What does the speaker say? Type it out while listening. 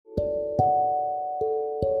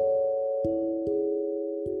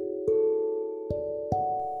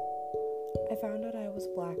I found out I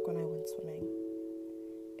was black when I went swimming.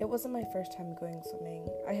 It wasn't my first time going swimming.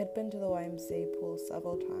 I had been to the YMCA pool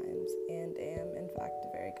several times and am, in fact,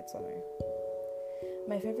 a very good swimmer.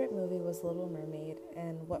 My favorite movie was Little Mermaid,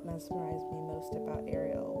 and what mesmerized me most about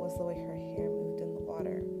Ariel was the way her hair moved in the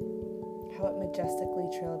water, how it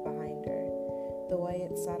majestically trailed behind her, the way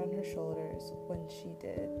it sat on her shoulders when she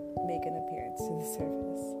did make an appearance to the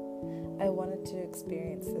surface. I wanted to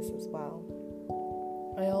experience this as well.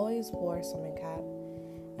 I always wore a swimming cap,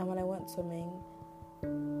 and when I went swimming,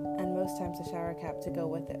 and most times a shower cap to go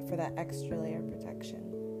with it for that extra layer of protection.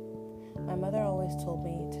 My mother always told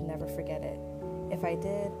me to never forget it. If I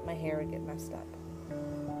did, my hair would get messed up.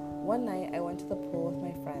 One night, I went to the pool with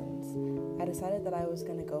my friends. I decided that I was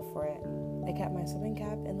going to go for it. I kept my swimming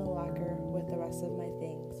cap in the locker with the rest of my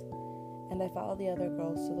things, and I followed the other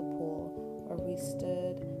girls to the pool, where we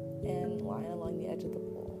stood in line along the edge of the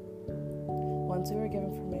pool. Once we were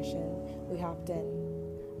given permission, we hopped in.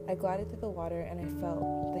 I glided through the water and I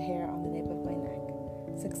felt the hair on the nape of my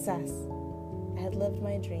neck. Success! I had lived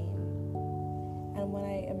my dream. And when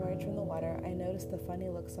I emerged from the water, I noticed the funny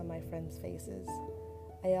looks on my friends' faces.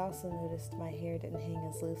 I also noticed my hair didn't hang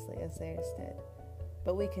as loosely as theirs did,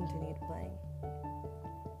 but we continued playing.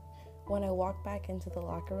 When I walked back into the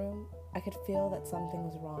locker room, I could feel that something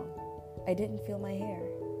was wrong. I didn't feel my hair,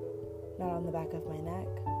 not on the back of my neck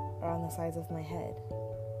or on the sides of my head.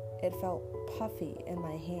 It felt puffy in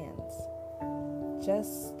my hands,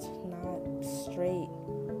 just not straight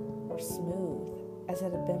or smooth as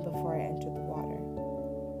it had been before I entered the water.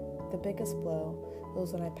 The biggest blow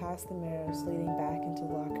was when I passed the mirrors leading back into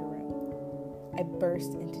the locker room. I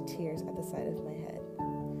burst into tears at the sight of my head.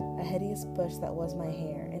 A hideous bush that was my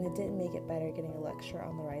hair, and it didn't make it better getting a lecture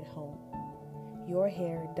on the ride home. Your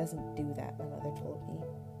hair doesn't do that, my mother told me,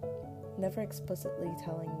 never explicitly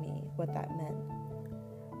telling me what that meant.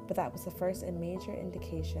 But that was the first and major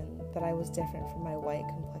indication that I was different from my white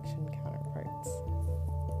complexioned counterparts.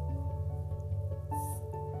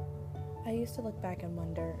 I used to look back and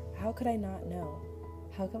wonder, how could I not know?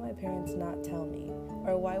 How could my parents not tell me?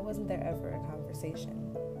 Or why wasn't there ever a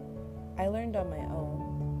conversation? I learned on my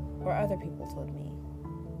own, or other people told me.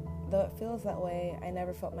 Though it feels that way, I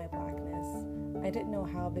never felt my blackness. I didn't know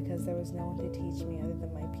how because there was no one to teach me other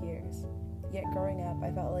than my peers. Yet growing up,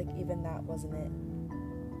 I felt like even that wasn't it.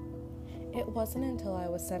 It wasn't until I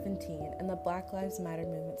was 17 and the Black Lives Matter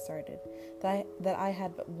movement started that I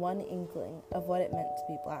had but one inkling of what it meant to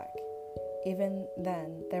be black. Even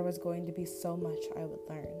then, there was going to be so much I would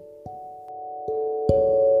learn.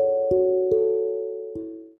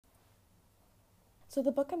 So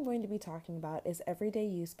the book I'm going to be talking about is Everyday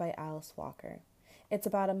Use by Alice Walker. It's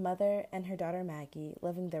about a mother and her daughter Maggie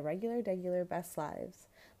living their regular best lives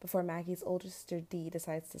before Maggie's older sister Dee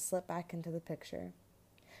decides to slip back into the picture.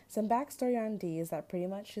 Some backstory on Dee is that pretty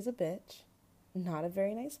much she's a bitch, not a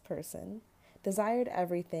very nice person, desired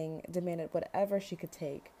everything, demanded whatever she could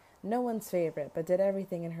take, no one's favorite, but did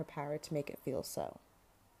everything in her power to make it feel so.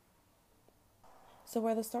 So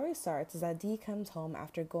where the story starts is that Dee comes home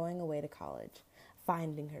after going away to college,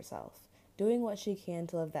 finding herself, doing what she can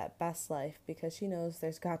to live that best life because she knows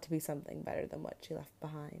there's got to be something better than what she left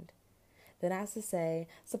behind. Then as to say,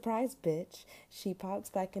 surprise bitch, she pops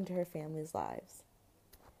back into her family's lives.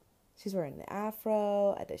 She's wearing an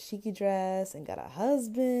afro, a dashiki dress, and got a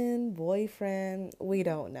husband, boyfriend, we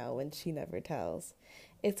don't know, and she never tells.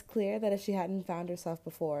 It's clear that if she hadn't found herself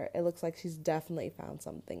before, it looks like she's definitely found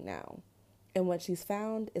something now. And what she's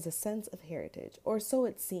found is a sense of heritage, or so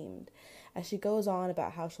it seemed, as she goes on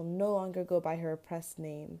about how she'll no longer go by her oppressed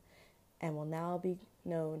name and will now be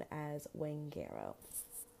known as Wangaro.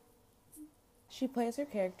 She plays her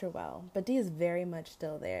character well, but Dee is very much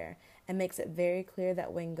still there and makes it very clear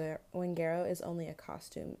that Wangaro is only a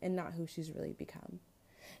costume and not who she's really become.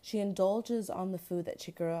 She indulges on the food that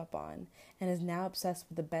she grew up on and is now obsessed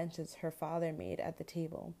with the benches her father made at the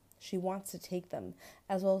table. She wants to take them,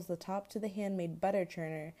 as well as the top to the handmade butter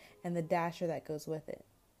churner and the dasher that goes with it.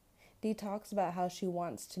 Dee talks about how she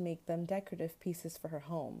wants to make them decorative pieces for her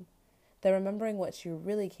home. Then, remembering what she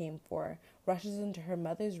really came for, rushes into her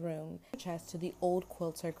mother's room, chest to the old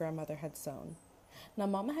quilts her grandmother had sewn. Now,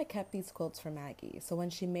 Mama had kept these quilts for Maggie, so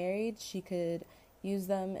when she married, she could use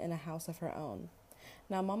them in a house of her own.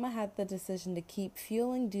 Now, Mama had the decision to keep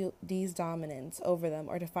fueling Dee's dominance over them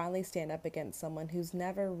or to finally stand up against someone who's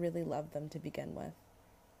never really loved them to begin with.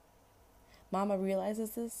 Mama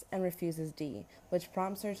realizes this and refuses Dee, which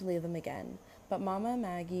prompts her to leave them again. But Mama and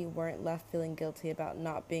Maggie weren't left feeling guilty about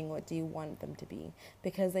not being what Dee wanted them to be,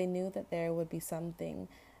 because they knew that there would be something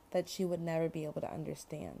that she would never be able to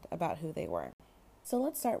understand about who they were. So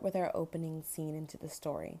let's start with our opening scene into the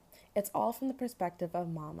story. It's all from the perspective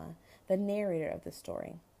of Mama, the narrator of the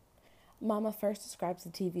story. Mama first describes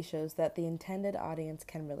the TV shows that the intended audience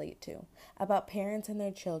can relate to, about parents and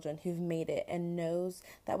their children who've made it and knows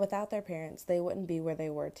that without their parents, they wouldn't be where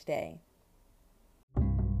they were today.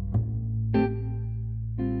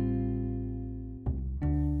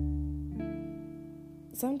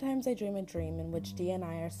 Sometimes I dream a dream in which Dee and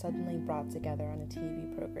I are suddenly brought together on a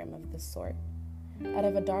TV program of this sort. Out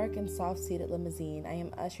of a dark and soft-seated limousine, I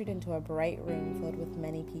am ushered into a bright room filled with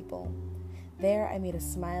many people. There I meet a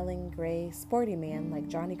smiling, gray, sporty man like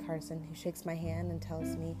Johnny Carson who shakes my hand and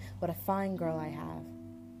tells me what a fine girl I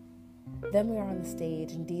have. Then we are on the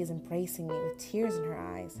stage and Dee is embracing me with tears in her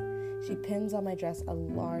eyes. She pins on my dress a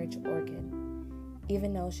large orchid,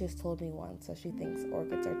 even though she has told me once that she thinks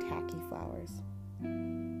orchids are tacky flowers.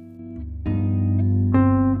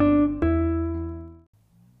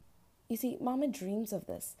 You see, Mama dreams of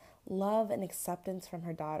this love and acceptance from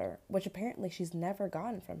her daughter, which apparently she's never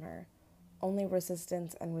gotten from her. Only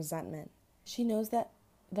resistance and resentment. She knows that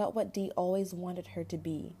what Dee always wanted her to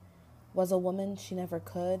be was a woman she never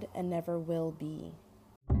could and never will be.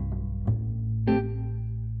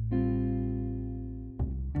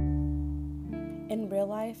 In real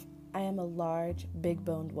life, I am a large,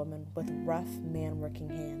 big-boned woman with rough, man-working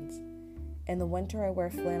hands. In the winter, I wear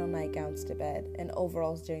flannel nightgowns to bed and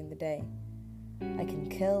overalls during the day. I can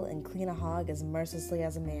kill and clean a hog as mercilessly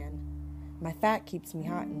as a man. My fat keeps me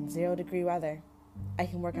hot in 0-degree weather. I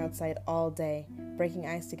can work outside all day, breaking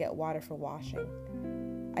ice to get water for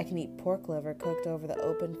washing. I can eat pork liver cooked over the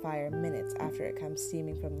open fire minutes after it comes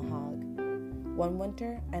steaming from the hog. One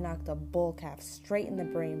winter, I knocked a bull calf straight in the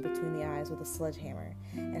brain between the eyes with a sledgehammer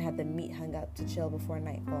and had the meat hung up to chill before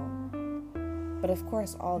nightfall. But of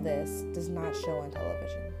course, all this does not show on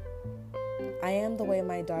television. I am the way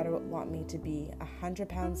my daughter would want me to be, 100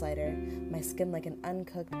 pounds lighter, my skin like an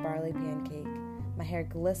uncooked barley pancake. My hair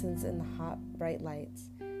glistens in the hot, bright lights.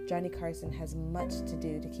 Johnny Carson has much to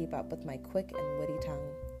do to keep up with my quick and witty tongue.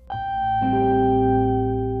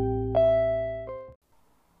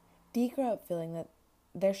 Dee grew up feeling that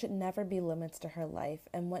there should never be limits to her life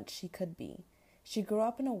and what she could be. She grew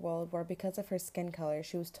up in a world where, because of her skin color,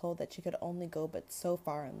 she was told that she could only go but so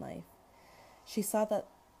far in life. She saw that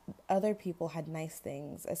other people had nice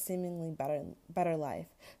things, a seemingly better life,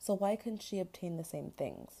 so why couldn't she obtain the same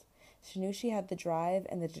things? She knew she had the drive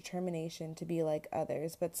and the determination to be like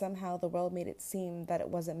others, but somehow the world made it seem that it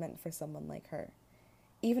wasn't meant for someone like her.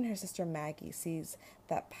 Even her sister Maggie sees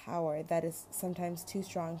that power that is sometimes too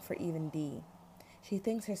strong for even Dee. She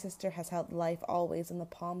thinks her sister has held life always in the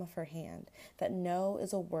palm of her hand, that no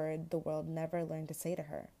is a word the world never learned to say to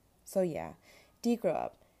her. So yeah, Dee grew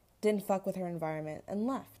up, didn't fuck with her environment, and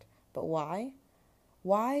left. But why?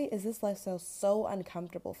 Why is this lifestyle so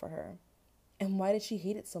uncomfortable for her? And why did she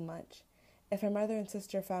hate it so much? If her mother and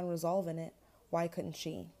sister found resolve in it, why couldn't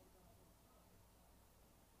she?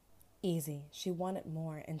 Easy. She wanted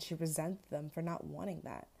more, and she resented them for not wanting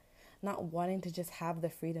that. Not wanting to just have the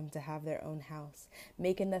freedom to have their own house,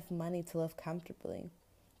 make enough money to live comfortably,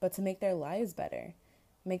 but to make their lives better,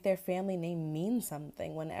 make their family name mean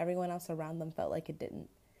something when everyone else around them felt like it didn't.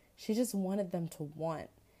 She just wanted them to want,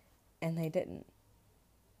 and they didn't.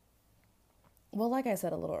 Well, like I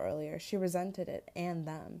said a little earlier, she resented it and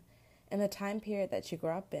them. In the time period that she grew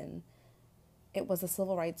up in, it was the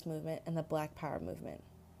Civil Rights Movement and the Black Power movement.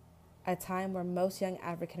 A time where most young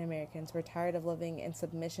African Americans were tired of living in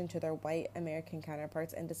submission to their white American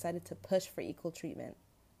counterparts and decided to push for equal treatment.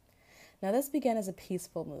 Now, this began as a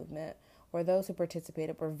peaceful movement where those who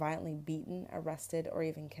participated were violently beaten, arrested, or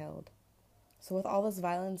even killed. So with all this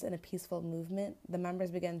violence in a peaceful movement, the members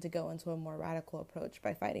began to go into a more radical approach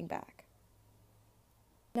by fighting back.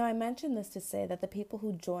 Now, I mention this to say that the people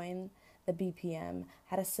who joined the BPM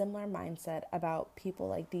had a similar mindset about people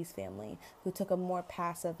like Dee's family, who took a more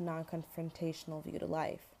passive, non-confrontational view to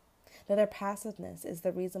life. That their passiveness is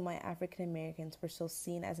the reason why African Americans were so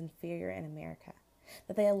seen as inferior in America.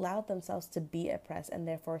 That they allowed themselves to be oppressed and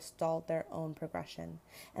therefore stalled their own progression.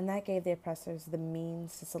 And that gave the oppressors the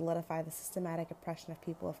means to solidify the systematic oppression of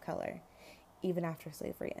people of color, even after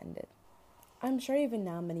slavery ended. I'm sure even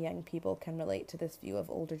now many young people can relate to this view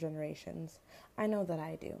of older generations. I know that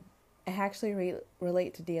I do. I actually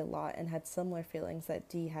relate to Dee a lot and had similar feelings that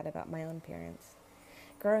Dee had about my own parents.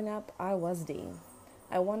 Growing up, I was Dee.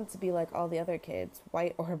 I wanted to be like all the other kids,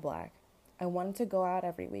 white or black. I wanted to go out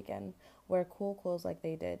every weekend, wear cool clothes like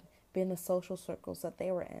they did, be in the social circles that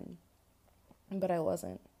they were in. But I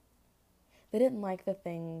wasn't. They didn't like the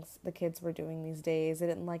things the kids were doing these days. They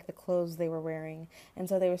didn't like the clothes they were wearing, and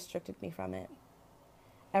so they restricted me from it.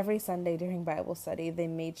 Every Sunday during Bible study, they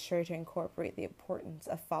made sure to incorporate the importance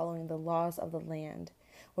of following the laws of the land,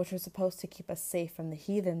 which were supposed to keep us safe from the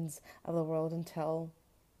heathens of the world until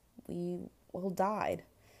we, died,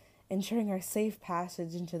 ensuring our safe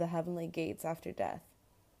passage into the heavenly gates after death.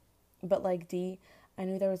 But like Dee, I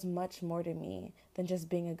knew there was much more to me than just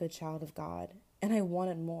being a good child of God, and I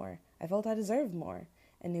wanted more. I felt I deserved more,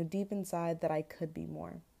 and knew deep inside that I could be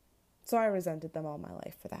more. So I resented them all my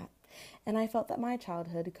life for that. And I felt that my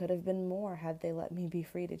childhood could have been more had they let me be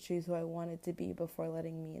free to choose who I wanted to be before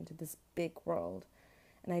letting me into this big world.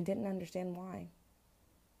 And I didn't understand why.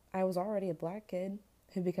 I was already a black kid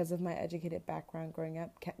who, because of my educated background growing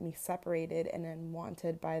up, kept me separated and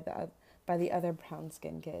unwanted by the other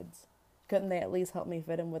brown-skinned kids. Couldn't they at least help me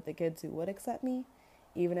fit in with the kids who would accept me,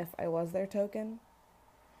 even if I was their token?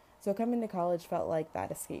 So coming to college felt like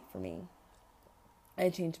that escape for me. I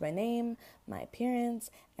changed my name, my appearance,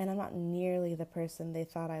 and I'm not nearly the person they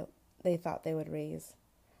thought they would raise.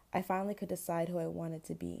 I finally could decide who I wanted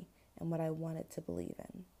to be and what I wanted to believe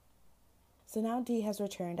in. So now Dee has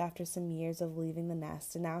returned after some years of leaving the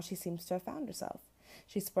nest, and now she seems to have found herself.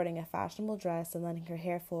 She's sporting a fashionable dress and letting her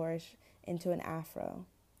hair flourish into an afro.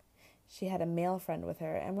 She had a male friend with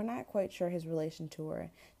her, and we're not quite sure his relation to her,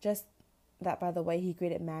 just that by the way he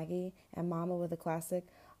greeted Maggie and Mama with a classic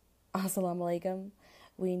Assalamu alaikum,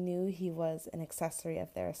 we knew he was an accessory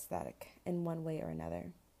of their aesthetic in one way or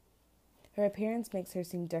another. Her appearance makes her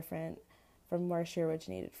seem different from where she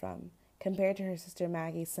originated from. Compared to her sister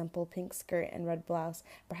Maggie's simple pink skirt and red blouse,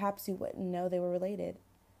 perhaps you wouldn't know they were related.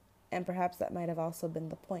 And perhaps that might have also been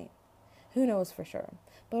the point. Who knows for sure?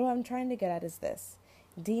 But what I'm trying to get at is this.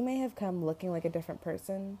 Dee may have come looking like a different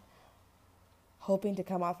person, hoping to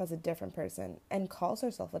come off as a different person, and calls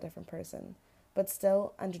herself a different person. But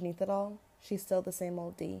still, underneath it all, she's still the same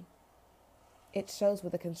old Dee. It shows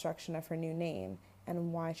with the construction of her new name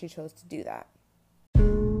and why she chose to do that.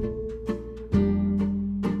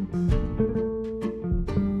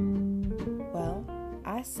 Well,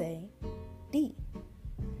 I say Dee.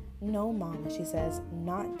 No, Mama, she says,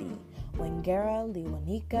 not Dee. Wengera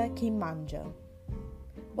Liwanika Kimanjo.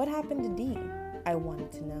 What happened to Dee? I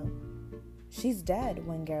wanted to know. She's dead,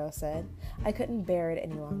 Wengero said. I couldn't bear it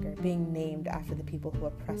any longer, being named after the people who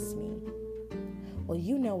oppressed me. Well,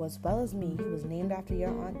 you know as well as me who was named after your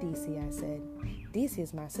Aunt Deesey, I said. Deesey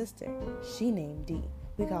is my sister. She named Dee.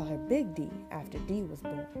 We call her Big Dee after Dee was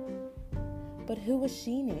born. But who was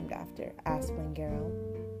she named after? Asked Wengero.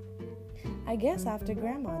 I guess after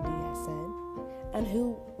Grandma Dee, I said. And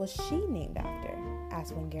who was she named after?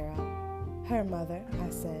 Asked Wengero. Her mother, I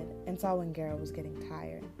said, and saw Wengero was getting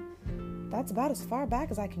tired. That's about as far back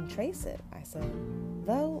as I can trace it, I said.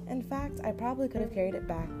 Though, in fact, I probably could have carried it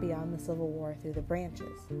back beyond the Civil War through the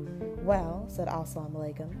branches. Well, said Assalamu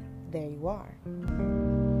alaikum, there you are.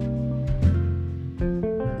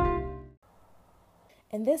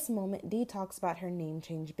 In this moment, Dee talks about her name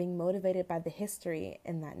change being motivated by the history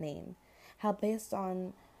in that name. How based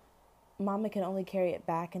on Mama can only carry it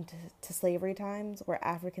back into slavery times, where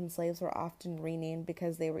African slaves were often renamed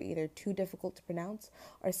because they were either too difficult to pronounce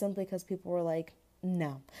or simply because people were like,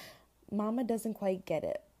 no. Mama doesn't quite get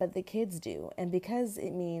it, but the kids do, and because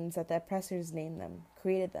it means that the oppressors named them,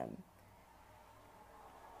 created them,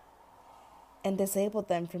 and disabled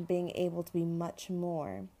them from being able to be much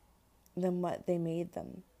more than what they made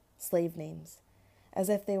them, slave names, as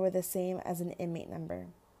if they were the same as an inmate number,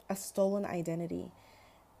 a stolen identity.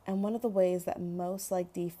 And one of the ways that most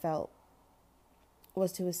like Dee felt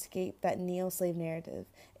was to escape that neo-slave narrative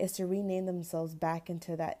is to rename themselves back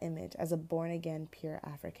into that image as a born-again pure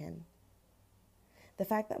African. The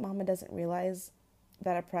fact that Mama doesn't realize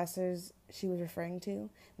that oppressors she was referring to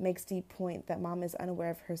makes Dee point that Mama is unaware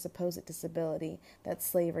of her supposed disability that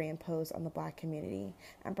slavery imposed on the black community,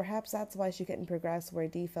 and perhaps that's why she couldn't progress where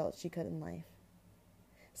Dee felt she could in life.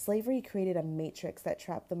 Slavery created a matrix that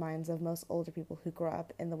trapped the minds of most older people who grew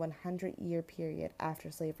up in the 100-year period after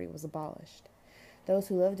slavery was abolished, those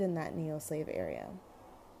who lived in that neo-slave area.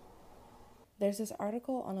 There's this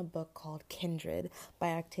article on a book called Kindred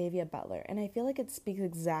by Octavia Butler, and I feel like it speaks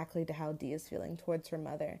exactly to how Dee is feeling towards her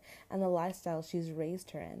mother and the lifestyle she's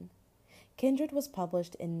raised her in. Kindred was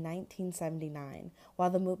published in 1979, while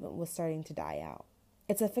the movement was starting to die out.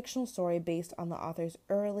 It's a fictional story based on the author's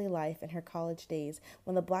early life in her college days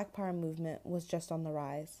when the Black Power movement was just on the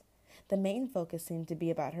rise. The main focus seemed to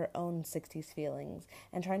be about her own 60s feelings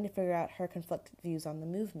and trying to figure out her conflicted views on the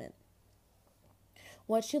movement.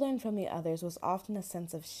 What she learned from the others was often a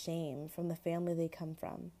sense of shame from the family they come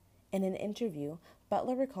from. In an interview,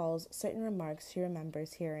 Butler recalls certain remarks she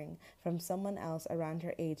remembers hearing from someone else around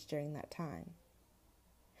her age during that time.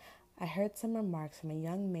 I heard some remarks from a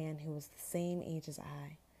young man who was the same age as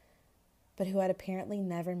I, but who had apparently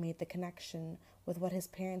never made the connection with what his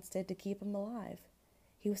parents did to keep him alive.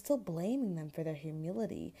 He was still blaming them for their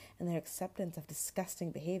humility and their acceptance of disgusting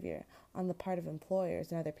behavior on the part of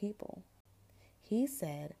employers and other people. He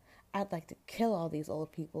said, "I'd like to kill all these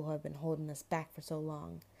old people who have been holding us back for so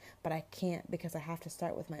long, but I can't because I have to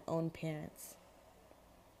start with my own parents."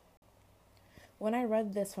 When I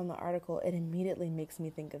read this from the article, it immediately makes me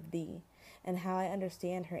think of Dee and how I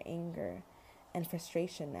understand her anger and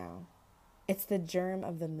frustration now. It's the germ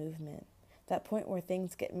of the movement, that point where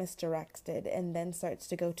things get misdirected and then starts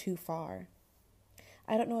to go too far.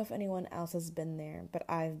 I don't know if anyone else has been there, but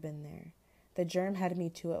I've been there. The germ had me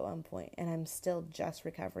too at one point, and I'm still just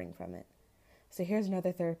recovering from it. So here's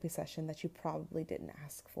another therapy session that you probably didn't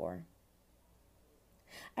ask for.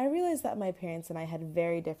 I realized that my parents and I had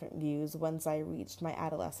very different views once I reached my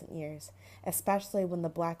adolescent years, especially when the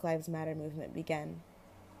Black Lives Matter movement began.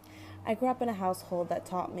 I grew up in a household that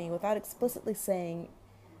taught me, without explicitly saying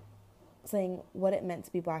what it meant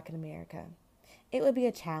to be Black in America. It would be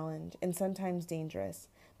a challenge and sometimes dangerous,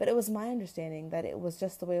 but it was my understanding that it was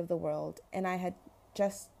just the way of the world, and I had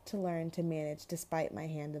just to learn to manage despite my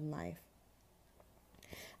hand in life.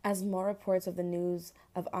 As more reports of the news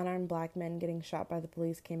of unarmed Black men getting shot by the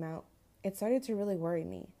police came out, it started to really worry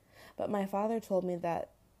me. But my father told me that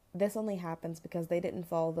this only happens because they didn't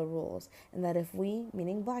follow the rules, and that if we,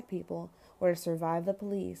 meaning Black people, were to survive the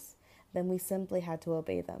police, then we simply had to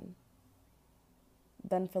obey them.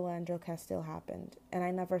 Then Philando Castile happened, and I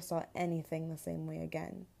never saw anything the same way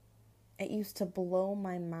again. It used to blow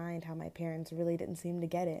my mind how my parents really didn't seem to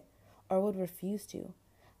get it, or would refuse to.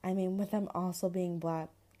 I mean, with them also being Black,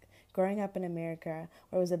 growing up in America,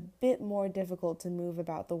 where it was a bit more difficult to move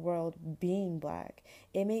about the world being Black,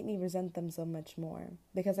 it made me resent them so much more,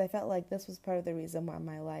 because I felt like this was part of the reason why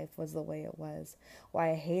my life was the way it was,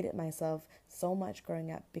 why I hated myself so much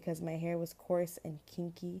growing up, because my hair was coarse and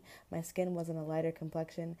kinky, my skin wasn't a lighter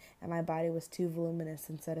complexion, and my body was too voluminous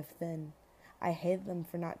instead of thin. I hated them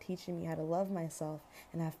for not teaching me how to love myself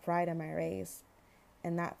and have pride in my race,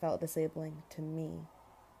 and that felt disabling to me.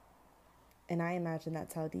 And I imagine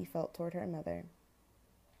that's how Dee felt toward her mother.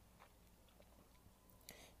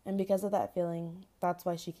 And because of that feeling, that's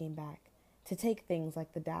why she came back, to take things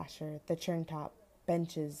like the dasher, the churn top,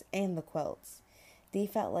 benches, and the quilts. Dee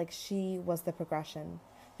felt like she was the progression,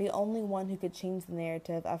 the only one who could change the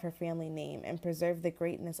narrative of her family name and preserve the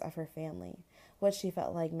greatness of her family, what she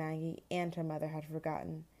felt like Maggie and her mother had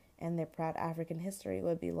forgotten, and their proud African history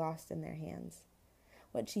would be lost in their hands.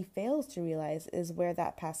 What she fails to realize is where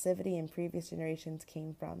that passivity in previous generations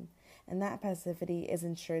came from, and that passivity is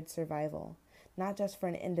ensured survival, not just for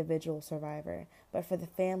an individual survivor, but for the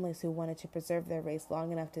families who wanted to preserve their race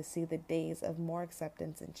long enough to see the days of more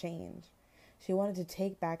acceptance and change. She wanted to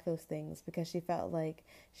take back those things because she felt like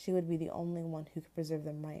she would be the only one who could preserve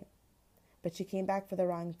them right. But she came back for the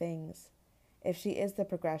wrong things. If she is the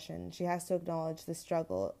progression, she has to acknowledge the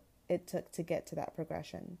struggle it took to get to that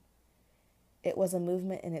progression. It was a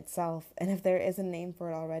movement in itself, and if there is a name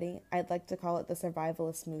for it already, I'd like to call it the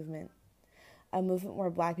survivalist movement. A movement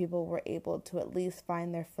where Black people were able to at least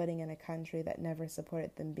find their footing in a country that never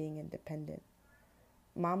supported them being independent.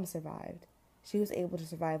 Mom survived. She was able to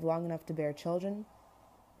survive long enough to bear children,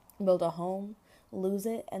 build a home, lose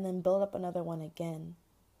it, and then build up another one again.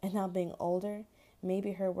 And now being older,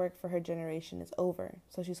 maybe her work for her generation is over,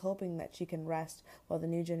 so she's hoping that she can rest while the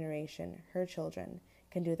new generation, her children,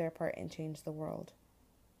 can do their part and change the world.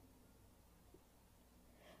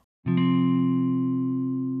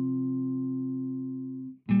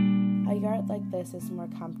 A yard like this is more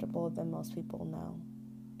comfortable than most people know.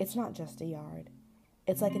 It's not just a yard.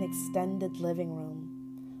 It's like an extended living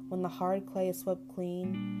room. When the hard clay is swept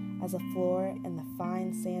clean as a floor and the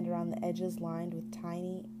fine sand around the edges lined with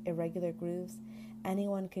tiny, irregular grooves,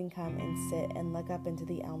 anyone can come and sit and look up into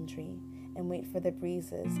the elm tree and wait for the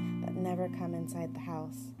breezes that never come inside the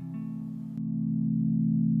house.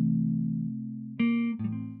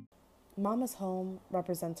 Mama's home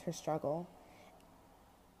represents her struggle,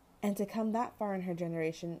 and to come that far in her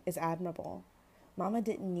generation is admirable. Mama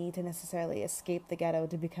didn't need to necessarily escape the ghetto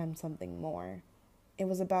to become something more. It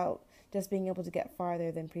was about just being able to get farther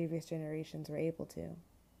than previous generations were able to.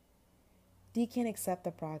 Dee can't accept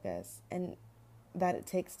the progress and that it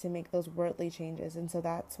takes to make those worldly changes, and so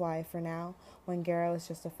that's why, for now, Wangara is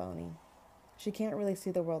just a phony. She can't really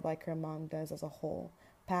see the world like her mom does as a whole,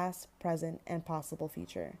 past, present, and possible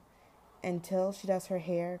future. Until she does, her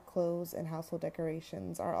hair, clothes, and household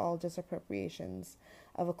decorations are all just appropriations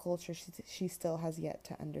of a culture she still has yet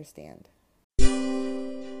to understand.